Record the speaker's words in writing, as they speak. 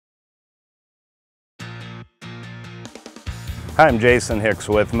Hi, I'm Jason Hicks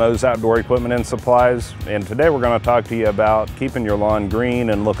with Moe's Outdoor Equipment and Supplies, and today we're going to talk to you about keeping your lawn green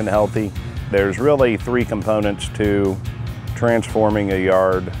and looking healthy. There's really three components to transforming a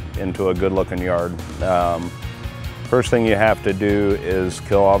yard into a good-looking yard. First thing you have to do is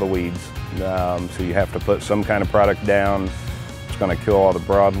kill all the weeds. So you have to put some kind of product down. It's going to kill all the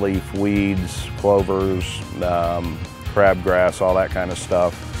broadleaf weeds, clovers, crabgrass, all that kind of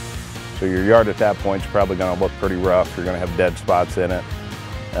stuff. So your yard at that point is probably going to look pretty rough. You're going to have dead spots in it.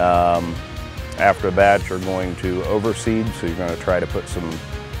 After that, you're going to overseed. So you're going to try to put some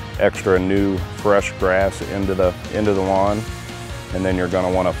extra new fresh grass into the lawn. And then you're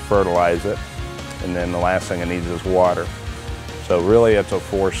going to want to fertilize it. And then the last thing it needs is water. So really it's a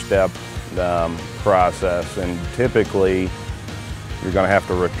four-step process. And typically you're going to have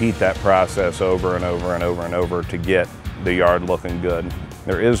to repeat that process over and over and over and over to get the yard looking good.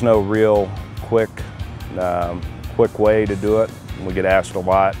 There is no real quick way to do it. We get asked a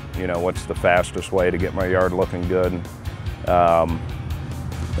lot, you know, what's the fastest way to get my yard looking good?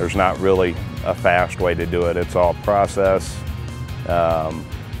 There's not really a fast way to do it. It's all process.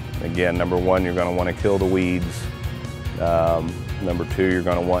 Again, number one, you're going to want to kill the weeds. Number two, you're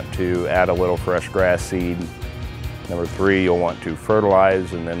going to want to add a little fresh grass seed. Number three, you'll want to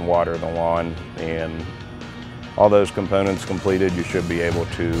fertilize and then water the lawn. And all those components completed, you should be able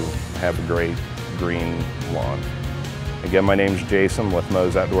to have a great green lawn. Again, my name's Jason with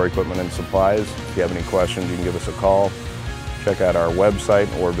Moe's Outdoor Equipment and Supplies. If you have any questions, you can give us a call, check out our website,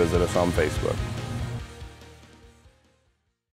 or visit us on Facebook.